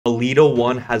Elita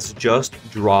 1 has just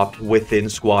dropped within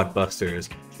Squad Busters.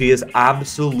 She is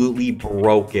absolutely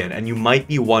broken, and you might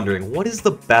be wondering, what is the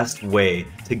best way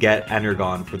to get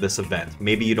Energon for this event?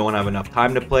 Maybe you don't have enough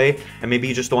time to play, and maybe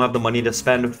you just don't have the money to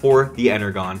spend for the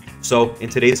Energon. So in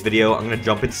today's video, I'm going to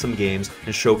jump into some games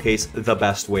and showcase the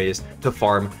best ways to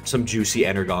farm some juicy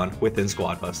Energon within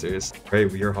Squad Busters.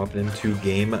 Alright, we are hopping into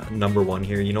game number 1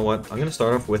 here. You know what? I'm going to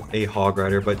start off with a Hog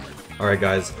Rider, but alright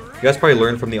guys, you guys probably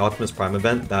learned from the Optimus Prime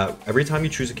event that every time you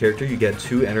choose a character, you get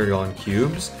 2 Energon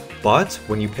cubes. But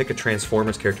when you pick a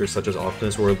Transformers character such as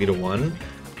Optimus or Elita 1,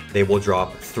 they will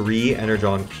drop 3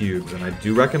 Energon cubes. And I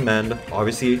do recommend,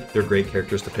 obviously, they're great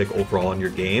characters to pick overall in your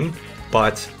game,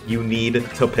 but you need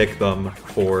to pick them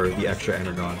for the extra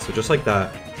Energon. So just like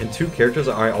that, in 2 characters,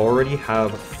 I already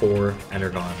have 4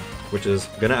 Energon, which is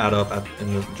gonna add up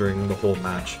during the whole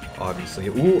match, obviously.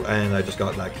 Ooh, and I just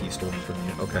got that key stolen from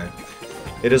me. Okay.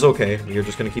 It is okay. We're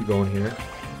just gonna keep going here.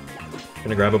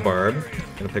 Gonna grab a Barb.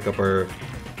 Gonna pick up our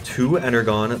 2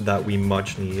 Energon that we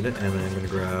much need, and then I'm gonna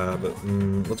grab,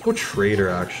 let's go Trader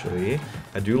actually.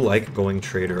 I do like going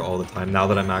Trader all the time now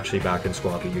that I'm actually back in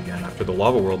Squad League again after the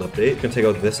Lava World update. Gonna take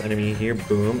out this enemy here,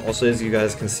 boom. Also, as you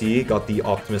guys can see, got the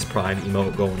Optimus Prime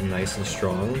emote going nice and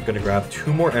strong. Gonna grab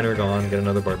 2 more Energon, get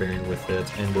another Barbarian with it,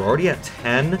 and we're already at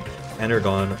 10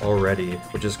 Energon already,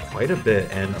 which is quite a bit,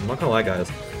 and I'm not gonna lie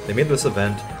guys, they made this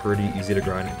event pretty easy to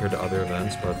grind compared to other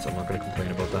events, but I'm not going to complain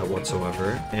about that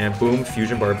whatsoever. And boom,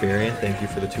 Fusion Barbarian, thank you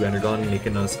for the 2 Energon,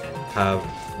 making us have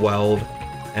 12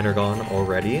 Energon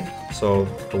already. So,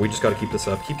 but we just got to keep this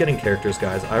up. Keep getting characters,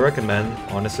 guys. I recommend,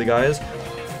 honestly, guys,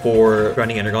 for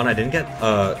grinding Energon, I didn't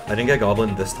get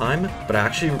Goblin this time, but I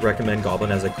actually recommend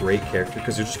Goblin as a great character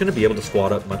because you're just going to be able to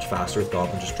squad up much faster with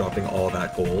Goblin, just dropping all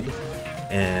that gold,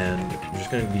 and you're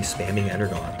just going to be spamming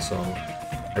Energon. So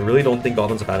I really don't think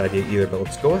Goblin's a bad idea either, but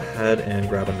let's go ahead and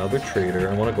grab another Trader.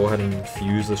 I want to go ahead and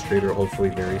fuse this Trader hopefully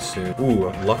very soon.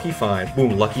 Ooh, Lucky Find.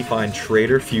 Boom, Lucky Find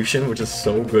Trader Fusion, which is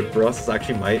so good for us. This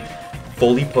actually might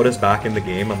fully put us back in the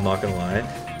game, I'm not going to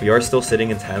lie. We are still sitting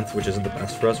in 10th, which isn't the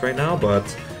best for us right now, but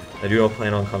I do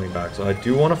plan on coming back. So I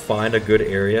do want to find a good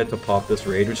area to pop this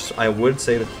raid, which I would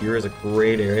say that here is a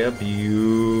great area.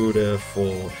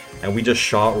 Beautiful. And we just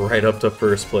shot right up to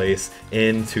first place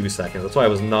in 2 seconds. That's why I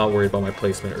was not worried about my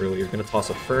placement earlier. Gonna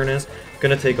toss a Furnace.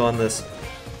 Gonna take on this.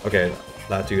 Okay,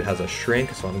 that dude has a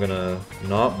Shrink, so I'm gonna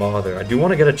not bother. I do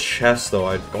want to get a chest, though.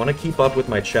 I want to keep up with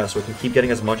my chest so I can keep getting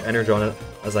as much energy on it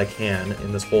as I can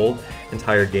in this whole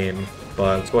entire game.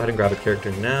 But let's go ahead and grab a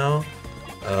character now.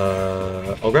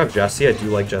 I'll grab Jesse. I do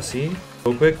like Jesse.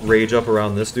 Real quick, rage up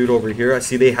around this dude over here. I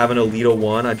see they have an Elita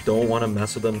 1. I don't want to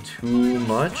mess with them too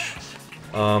much.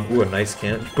 Ooh, a nice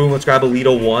can. Boom, let's grab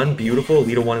Elita 1. Beautiful.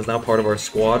 Elita 1 is now part of our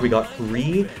squad. We got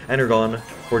 3 Energon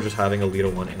for just having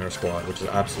Elita 1 in our squad, which is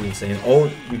absolutely insane. Oh,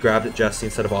 we grabbed Jesse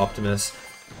instead of Optimus.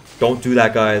 Don't do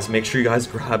that, guys. Make sure you guys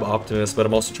grab Optimus, but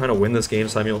I'm also trying to win this game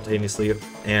simultaneously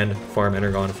and farm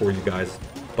Energon for you guys.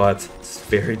 But it's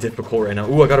very difficult right now.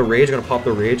 Ooh, I got a Rage. I'm going to pop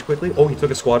the Rage quickly. Oh, he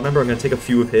took a squad member. I'm going to take a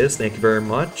few of his. Thank you very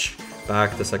much.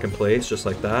 Back to 2nd place, just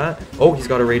like that. Oh, he's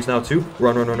got a Rage now, too.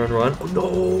 Run, run, run, run, run. Oh,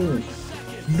 no.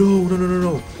 No, no, no, no,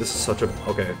 no. This is such a...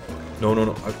 Okay. No, no,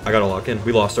 no. I gotta lock in.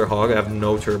 We lost our Hog. I have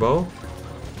no turbo.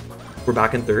 We're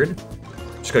back in 3rd.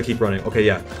 Just gotta keep running. Okay,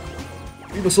 yeah.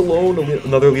 Leave us alone.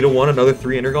 Another Elita 1. Another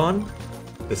 3 Energon.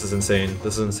 This is insane.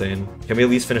 This is insane. Can we at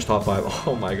least finish top 5?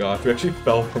 Oh my gosh. We actually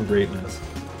fell from greatness.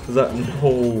 Is that...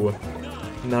 No.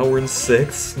 Now we're in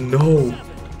 6th. No.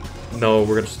 No,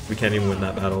 we can't even win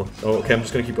that battle. Oh, okay. I'm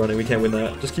just gonna keep running. We can't win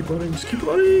that. Just keep running. Just keep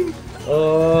running.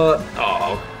 Oh.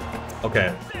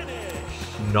 Okay,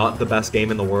 not the best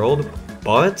game in the world,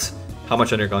 but how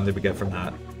much Energon did we get from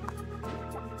that?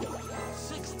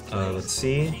 Let's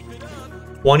see.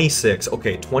 26.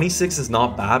 Okay, 26 is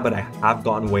not bad, but I have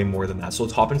gotten way more than that. So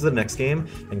let's hop into the next game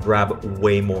and grab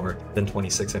way more than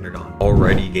 26 Energon.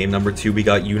 Alrighty, game number 2, we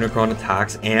got Unicron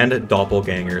attacks and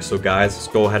Doppelganger. So guys, let's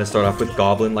go ahead and start off with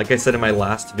Goblin. Like I said in my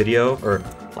last game,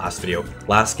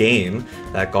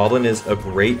 that Goblin is a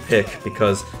great pick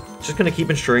because it's just going to keep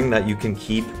ensuring that you can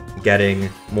keep getting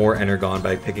more Energon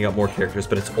by picking up more characters,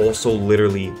 but it's also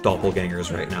literally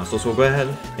doppelgangers right now. So we'll go ahead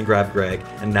and grab Greg,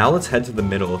 and now let's head to the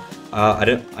middle.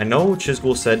 I know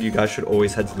Chisgul said you guys should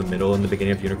always head to the middle in the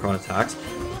beginning of Unicron attacks.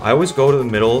 I always go to the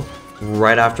middle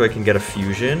right after I can get a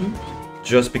fusion,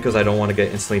 just because I don't want to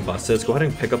get instantly busted. Let's go ahead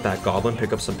and pick up that Goblin,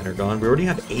 pick up some Energon. We already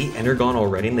have 8 Energon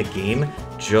already in the game.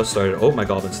 Just started. Oh, my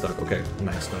Goblin's stuck. Okay,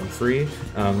 nice. Done free.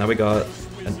 Now we got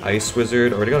an Ice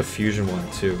Wizard. Already got a Fusion one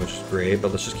too, which is great.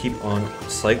 But let's just keep on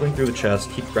cycling through the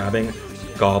chest. Keep grabbing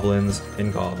goblins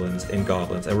and goblins and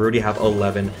goblins. And we already have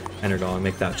 11 Energon.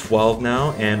 Make that 12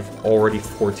 now, and already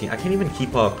 14. I can't even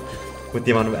keep up with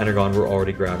the amount of Energon we're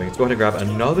already grabbing. Let's go ahead and grab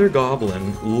another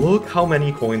goblin. Look how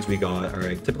many coins we got.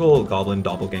 Alright, typical goblin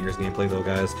doppelgangers gameplay though,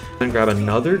 guys. And grab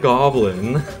another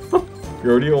goblin. We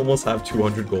already almost have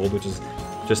 200 gold, which is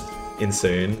just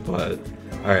insane, but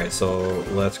alright, so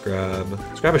let's grab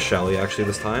a Shelly actually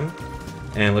this time.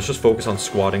 And let's just focus on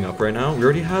squatting up right now. We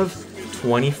already have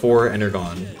 24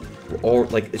 Energon. We're all,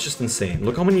 like, it's just insane.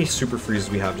 Look how many super freezes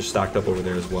we have just stacked up over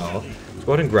there as well. Let's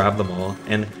go ahead and grab them all.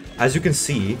 And as you can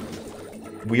see,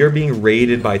 we are being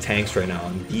raided by tanks right now,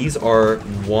 and these are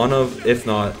one of, if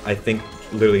not, I think,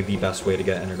 literally the best way to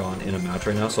get Energon in a match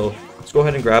right now. So let's go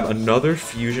ahead and grab another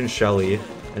Fusion Shelly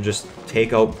and just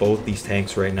take out both these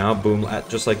tanks right now. Boom,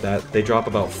 just like that. They drop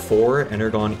about 4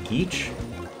 Energon each,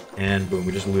 and boom,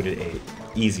 we just looted 8.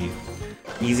 Easy.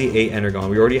 Easy 8 Energon.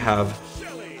 We already have,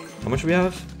 how much do we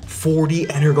have? 40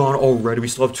 Energon already. We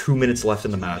still have 2 minutes left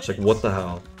in the match. Like, what the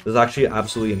hell? This is actually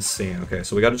absolutely insane. Okay,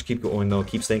 so we gotta just keep going though,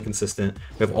 keep staying consistent.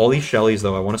 We have all these Shellys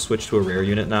though. I want to switch to a rare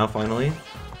unit now, finally.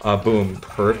 Boom,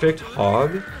 perfect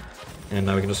hog. And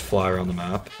now we can just fly around the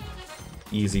map.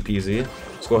 Easy peasy.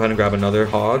 Let's go ahead and grab another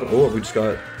hog. Oh, we just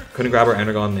couldn't grab our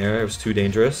Energon there. It was too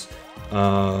dangerous.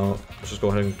 Let's just go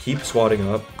ahead and keep squatting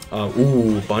up.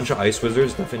 Ooh, bunch of ice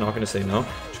wizards. Definitely not gonna say no.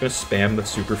 Just gonna spam the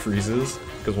super freezes,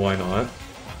 because why not?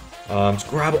 Let's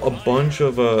grab a bunch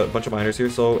of miners here,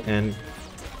 and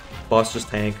bust this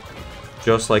tank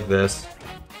just like this.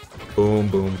 Boom,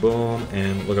 boom, boom,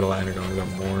 and look at all that Energon. We got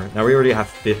more. Now we already have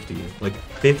 50, like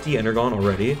 50 Energon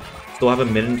already. Still have a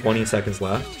minute and 20 seconds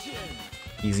left.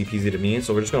 Easy peasy to me.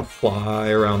 So we're just gonna fly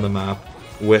around the map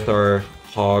with our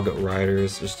hog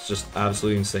riders. It's just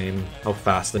absolutely insane how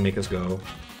fast they make us go.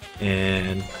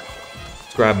 And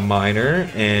let's grab miner,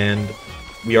 and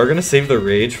we are going to save the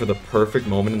rage for the perfect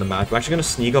moment in the match. I'm actually going to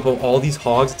sneak up on all these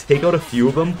hogs, take out a few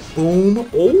of them. Boom.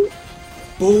 Oh.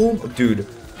 Boom. Dude.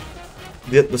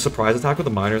 The surprise attack with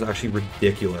the miner is actually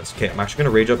ridiculous. Okay, I'm actually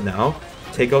going to rage up now.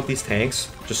 Take out these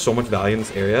tanks. Just so much value in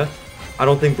this area. I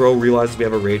don't think bro realizes we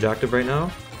have a rage active right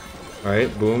now.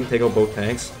 Alright, boom. Take out both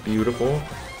tanks. Beautiful.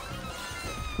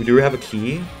 We do have a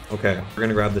key. Okay, we're going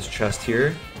to grab this chest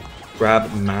here.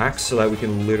 Grab max so that we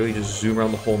can literally just zoom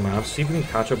around the whole map. See if we can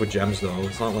catch up with gems though.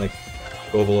 It's not like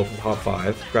go below from top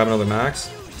 5. Grab another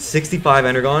max. 65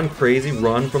 Energon. Crazy.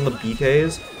 Run from the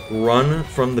BKs. Run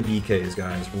from the BKs,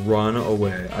 guys. Run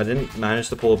away. I didn't manage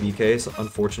to pull a BK,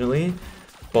 unfortunately.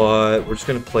 But we're just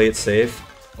going to play it safe.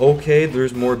 Okay,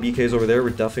 there's more BKs over there. We're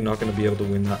definitely not going to be able to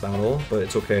win that battle, but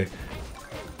it's okay.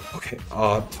 Okay,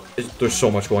 there's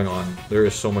so much going on. There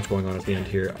is so much going on at the end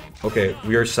here. Okay,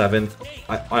 we are 7th.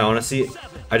 I honestly,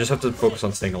 I just have to focus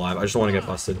on staying alive. I just don't want to get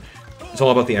busted. It's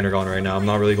all about the Energon right now. I'm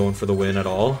not really going for the win at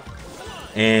all.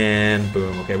 And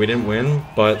boom. Okay, we didn't win,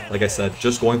 but like I said,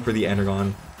 just going for the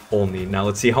Energon only. Now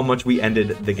let's see how much we ended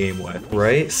the game with.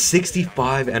 Right?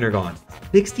 65 Energon.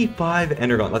 65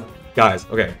 Energon. Guys,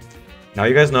 okay. Now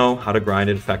you guys know how to grind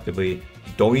it effectively.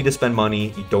 You don't need to spend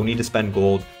money. You don't need to spend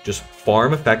gold. Just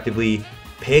farm effectively.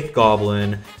 Pick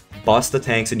Goblin. Bust the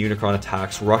tanks and Unicron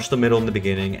attacks. Rush the middle in the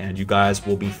beginning. And you guys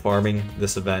will be farming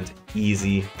this event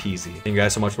easy peasy. Thank you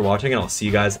guys so much for watching. And I'll see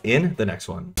you guys in the next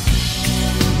one.